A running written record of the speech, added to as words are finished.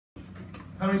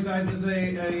How many sides does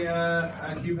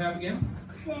a cube have again?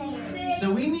 6.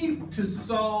 So we need to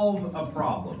solve a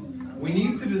problem. We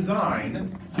need to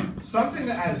design something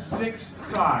that has 6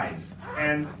 sides,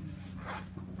 and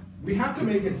we have to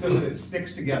make it so that it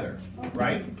sticks together,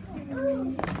 right?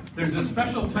 There's a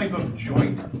special type of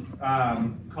joint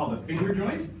called a finger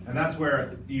joint, and that's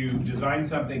where you design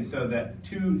something so that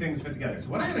 2 things fit together. So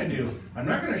what I'm going to do, I'm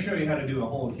not going to show you how to do a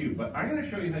whole cube, but I'm going to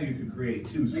show you how you can create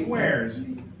 2 squares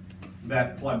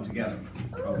that plug together,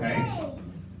 okay?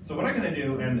 So what I'm going to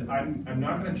do, and I'm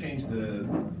not going to change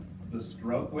the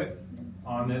stroke width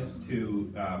on this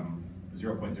to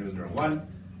 0.001,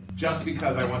 just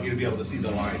because I want you to be able to see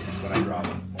the lines when I draw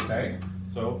them, okay?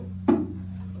 So,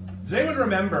 does anyone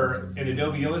remember in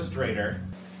Adobe Illustrator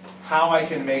how I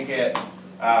can make it,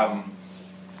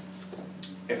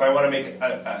 if I want to make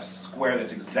a square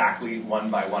that's exactly 1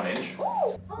 by 1 inch?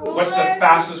 What's the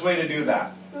fastest way to do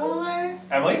that? Ruler.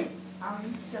 Emily?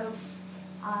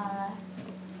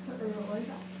 Put the rulers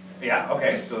up. Yeah,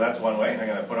 okay, so that's one way. I'm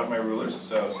going to put up my rulers.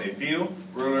 So say view,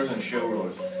 rulers, and show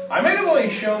rulers. I might have only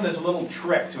shown this little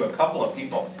trick to a couple of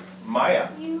people. Maya.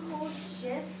 You hold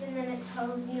shift and then it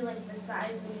tells you like the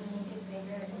size when you make it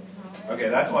bigger and smaller. Okay,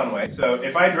 that's one way. So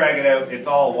if I drag it out, it's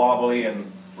all wobbly and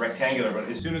rectangular, but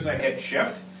as soon as I hit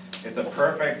shift, it's a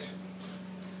perfect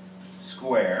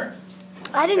square.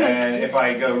 And if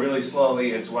I go really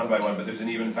slowly, it's 1 by 1, but there's an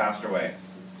even faster way.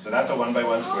 So that's a 1 by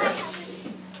 1 square.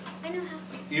 I know how.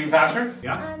 Even faster?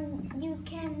 Yeah. You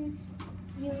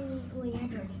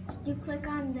click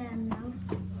on the mouse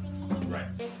thingy and Right.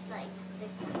 just like the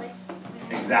click.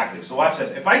 Exactly. So watch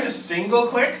this. If I just single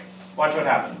click, watch what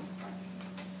happens.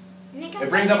 It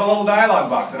brings up a little dialog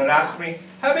box and it asks me,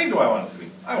 how big do I want it to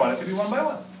be? I want it to be 1 by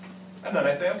 1. And then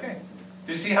I say, okay.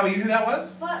 Do you see how easy that was?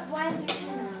 But why is it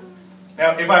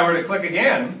Now, if I were to click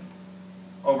again,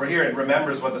 over here, it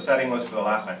remembers what the setting was for the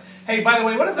last time. Hey, by the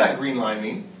way, what does that green line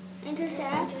mean?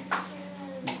 Intersect.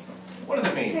 What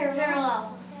does it mean?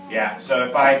 Parallel. Yeah, so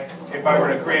if I were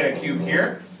to create a cube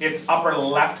here, its upper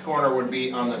left corner would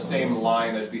be on the same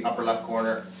line as the upper left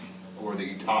corner or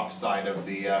the top side of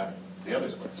the other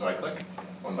square. So I click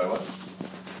 1 by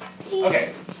 1.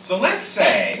 Okay, so let's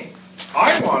say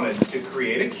I wanted to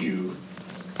create a cube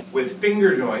with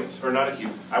finger joints, or not a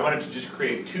cube, I wanted to just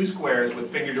create 2 squares with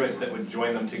finger joints that would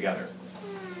join them together.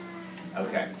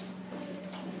 Okay.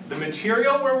 The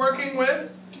material we're working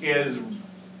with is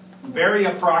very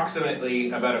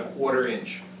approximately about a 1/4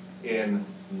 inch in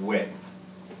width.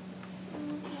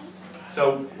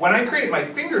 So when I create my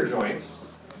finger joints,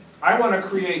 I want to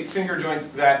create finger joints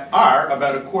that are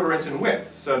about a 1/4 inch in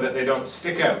width so that they don't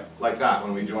stick out like that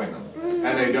when we join them.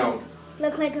 And they don't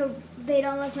look like a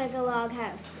log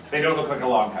house. They don't look like a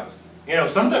log house. You know,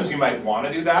 sometimes you might want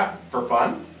to do that for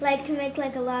fun. Like to make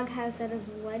like a log house out of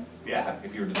wood? Yeah,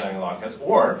 if you were designing a log house.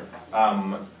 Or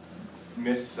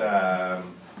Miss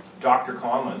Dr.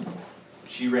 Conlon,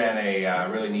 she ran a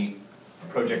really neat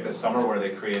project this summer where they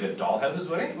created dollhouses.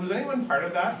 Was anyone part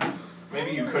of that?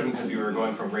 Maybe you couldn't because you were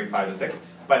going from grade 5 to 6.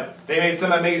 But they made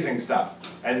some amazing stuff.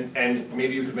 And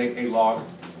maybe you could make a log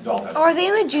dollhouse. Are they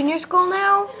in the junior school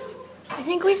now? I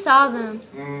think we saw them.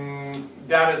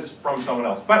 That is from someone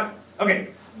else. But, okay,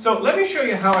 so let me show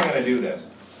you how I'm going to do this.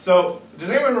 So, does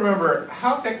anyone remember,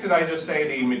 how thick did I just say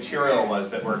the material was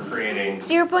that we're creating?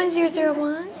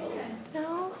 0.001?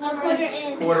 No? 1/4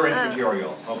 inch. 1/4 inch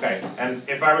material, okay. And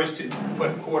if I was to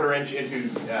put 1/4 inch into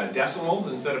decimals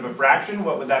instead of a fraction,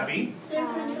 what would that be?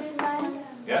 0.25.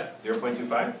 Yeah,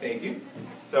 0.25, thank you.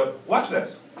 So, watch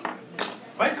this.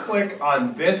 If I click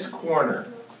on this corner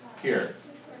here,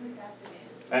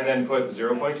 and then put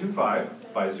 0.25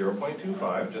 by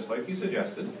 0.25, just like you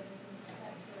suggested,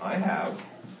 I have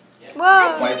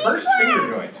my first finger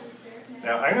joint.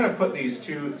 Now I'm going to put these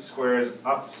 2 squares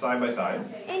up side by side.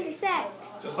 Intersect.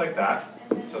 Just like that,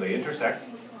 so they intersect.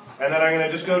 And then I'm going to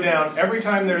just go down. Every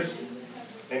time there's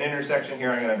an intersection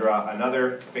here, I'm going to draw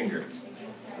another finger.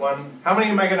 1. How many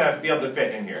am I going to be able to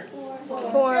fit in here?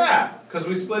 4. Yeah, because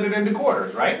we split it into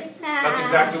quarters, right? That's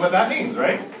exactly what that means,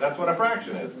 right? That's what a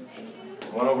fraction is.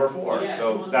 1/4.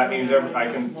 So that means I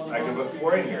can put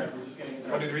 4 in here.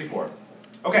 1, 2, 3, 4.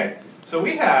 Okay, so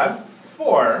we have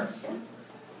 4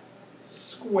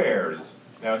 squares.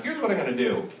 Now here's what I'm going to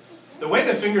do. The way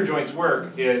that finger joints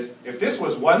work is if this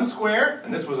was 1 square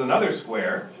and this was another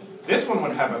square, this one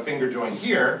would have a finger joint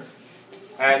here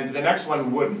and the next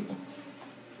one wouldn't,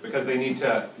 because they need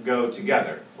to go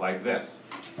together like this.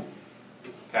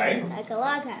 Okay? Like a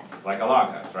log house. Like a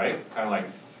log house, right? Kind of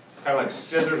like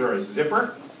scissors or a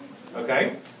zipper.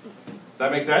 Okay? Does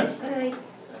that make sense? Okay.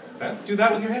 Okay. Do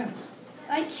that with your hands.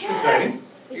 I It's can't. exciting.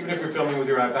 Even if you're filming with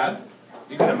your iPad,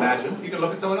 You can imagine. You can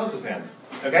look at someone else's hands.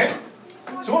 Okay?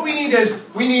 So what we need is,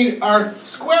 we need our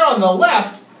square on the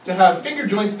left to have finger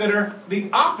joints that are the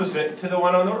opposite to the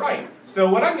one on the right. So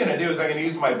what I'm going to do is I'm going to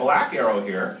use my black arrow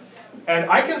here, and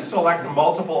I can select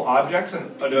multiple objects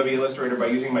in Adobe Illustrator by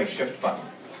using my Shift button.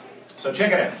 So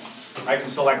check it out. I can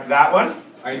select that one.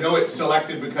 I know it's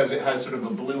selected because it has sort of a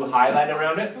blue highlight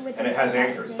around it, and it has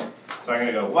anchors. So I'm going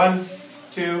to go 1,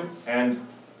 2, and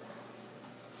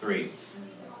 3.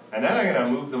 And then I'm going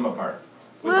to move them apart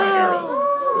with my arrow.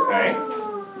 Okay?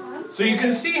 So you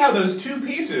can see how those two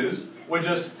pieces would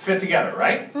just fit together,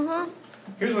 right? Mm-hmm.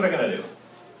 Here's what I'm going to do.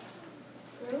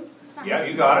 Yeah,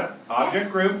 you got it.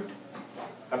 Object group,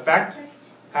 effect,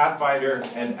 pathfinder,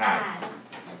 and add.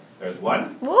 There's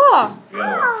one. Whoa. The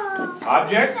other one.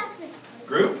 Object,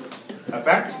 group,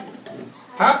 effect,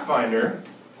 pathfinder,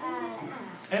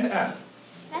 and add.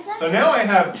 So now I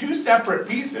have two separate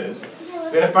pieces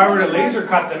that if I were to laser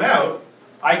cut them out,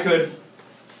 I could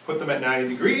put them at 90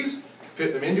 degrees,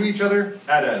 fit them into each other,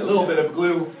 add a little bit of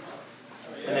glue,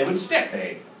 and they would stick.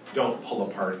 They don't pull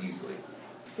apart easily.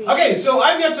 Okay, so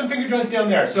I've got some finger joints down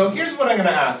there. So here's what I'm going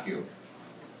to ask you.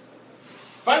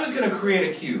 If I was going to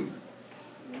create a cube,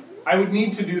 I would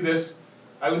need to do this.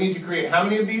 I would need to create how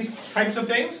many of these types of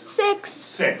things? 6.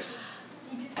 6.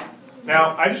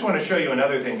 Now, I just want to show you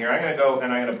another thing here. I'm going to go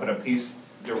and I'm going to put a piece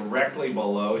directly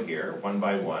below here, one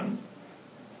by one.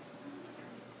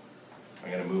 I'm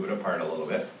going to move it apart a little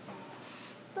bit.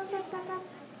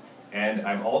 And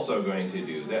I'm also going to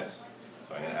do this.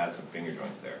 So I'm going to add some finger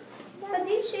joints there. But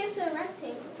these shapes are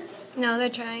rectangles. No, they're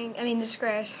they're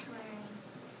squares.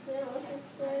 They don't look like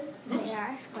squares. Oops. They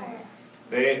are squares.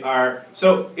 They are,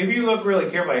 so if you look really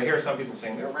carefully, I hear some people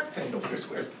saying they're rectangles, they're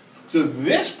squares. So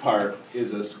this part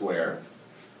is a square.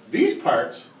 These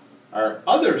parts are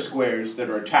other squares that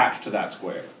are attached to that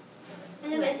square.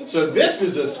 So this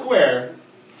is a square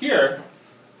here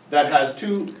that has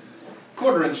 2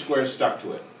 quarter-inch squares stuck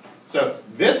to it. So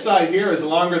this side here is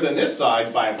longer than this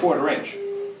side by a 1/4 inch.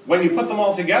 When you put them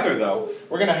all together, though,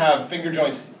 we're going to have finger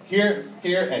joints here,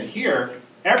 here, and here.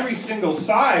 Every single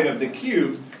side of the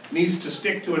cube needs to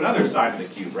stick to another side of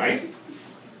the cube, right?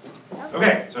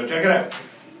 Okay, so check it out.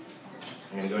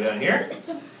 I'm going to go down here,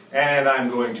 and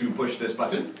I'm going to push this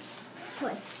button.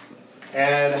 Push.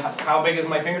 And how big is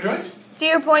my finger joint?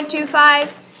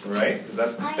 0.25. Right, is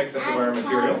that the thickness of our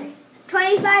material?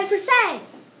 25%.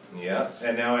 Yeah,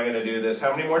 and now I'm going to do this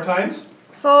how many more times?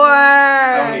 4.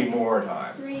 How many more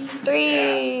times?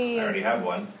 3. Yeah, I already have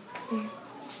 1,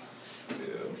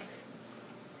 2,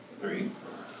 3,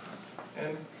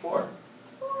 and 4.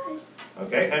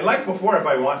 Okay, and like before, if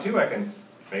I want to, I can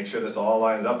make sure this all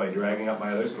lines up by dragging up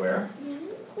my other square.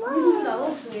 That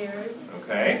looks weird.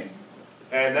 Okay,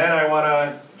 and then I want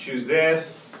to choose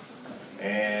this,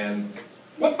 and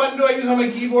what button do I use on my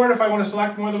keyboard if I want to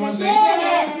select more than one thing?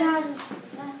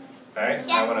 Okay,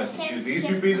 I want to choose these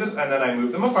 2 pieces, and then I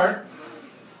move them apart.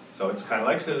 So it's kind of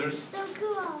like scissors. So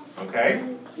cool. Okay,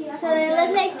 So they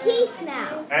look like teeth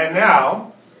now. and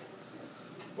now,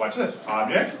 watch this,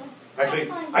 object.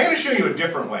 Actually, I'm going to show you a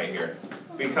different way here,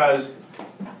 because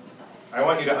I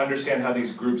want you to understand how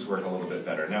these groups work a little bit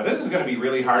better. Now this is going to be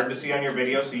really hard to see on your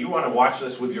video, so you want to watch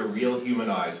this with your real human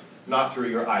eyes, not through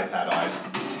your iPad eyes.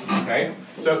 Okay,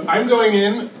 so I'm going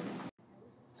in.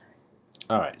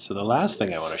 Alright, so the last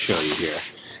thing I want to show you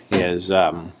here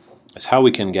is how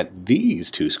we can get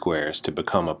these 2 squares to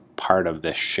become a part of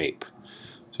this shape.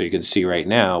 So you can see right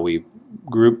now we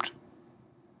grouped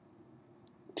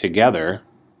together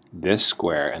this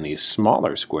square and these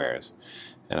smaller squares.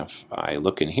 And if I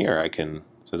look in here, I can,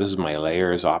 so this is my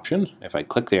layers option. If I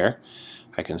click there,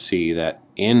 I can see that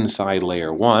inside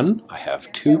layer 1, I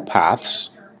have 2 paths,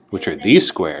 which are these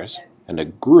squares, and a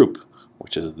group,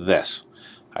 which is this.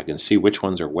 I can see which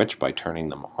ones are which by turning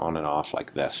them on and off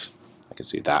like this. I can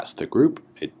see that's the group.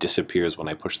 It disappears when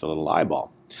I push the little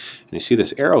eyeball. And you see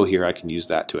this arrow here, I can use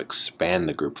that to expand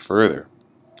the group further.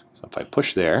 So if I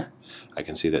push there, I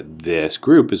can see that this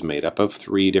group is made up of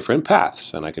 3 different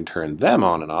paths, and I can turn them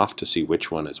on and off to see which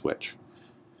one is which.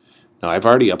 Now I've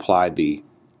already applied the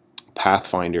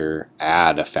Pathfinder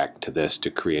add effect to this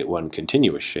to create one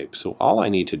continuous shape. So all I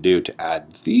need to do to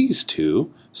add these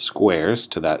 2 squares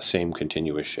to that same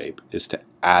continuous shape is to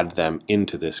add them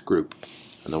into this group.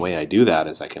 And the way I do that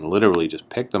is I can literally just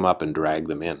pick them up and drag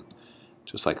them in,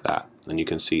 just like that. And you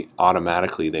can see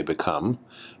automatically they become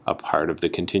a part of the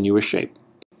continuous shape.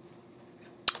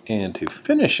 And to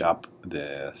finish up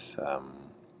this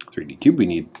 3D cube, we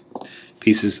need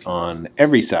pieces on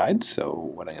every side. So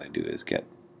what I'm going to do is get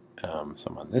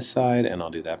some on this side, and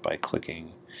I'll do that by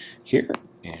clicking here.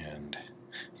 And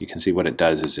you can see what it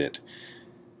does is it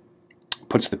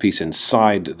puts the piece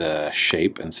inside the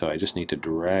shape, and so I just need to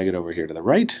drag it over here to the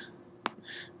right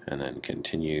and then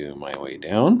continue my way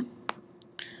down.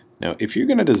 Now, if you're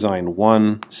going to design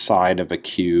one side of a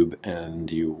cube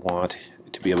and you want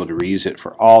to be able to reuse it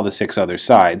for all the 6 other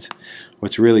sides,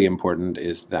 what's really important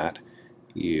is that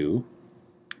you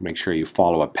make sure you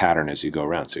follow a pattern as you go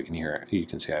around. So you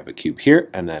can see I have a cube here,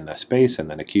 and then a space, and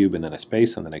then a cube, and then a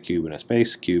space, and then a cube, and a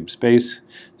space, cube, space.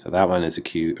 So that one is a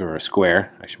cube, or a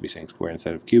square. I should be saying square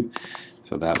instead of cube.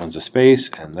 So that one's a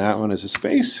space, and that one is a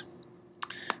space.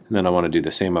 And then I want to do the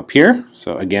same up here.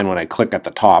 So again, when I click at the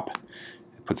top,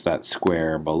 it puts that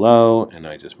square below, and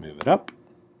I just move it up.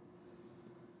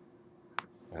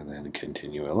 And then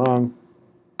continue along.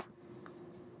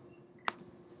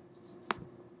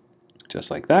 Just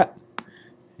like that.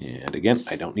 And again,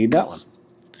 I don't need that one.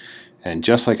 And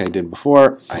just like I did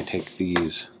before, I take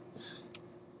these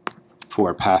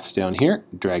 4 paths down here,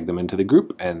 drag them into the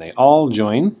group, and they all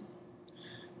join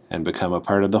and become a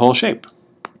part of the whole shape.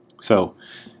 So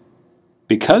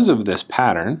because of this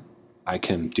pattern, I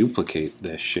can duplicate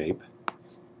this shape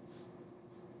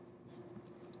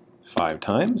 5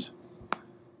 times,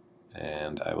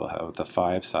 and I will have the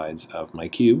 5 sides of my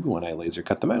cube when I laser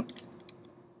cut them out.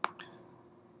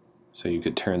 So you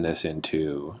could turn this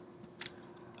into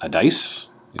a dice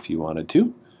if you wanted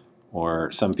to,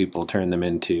 or some people turn them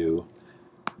into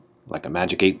like a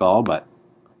magic 8 ball, but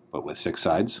with 6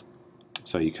 sides.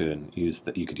 So you could use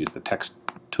the text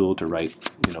tool to write,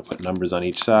 put numbers on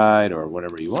each side or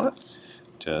whatever you want,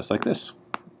 just like this.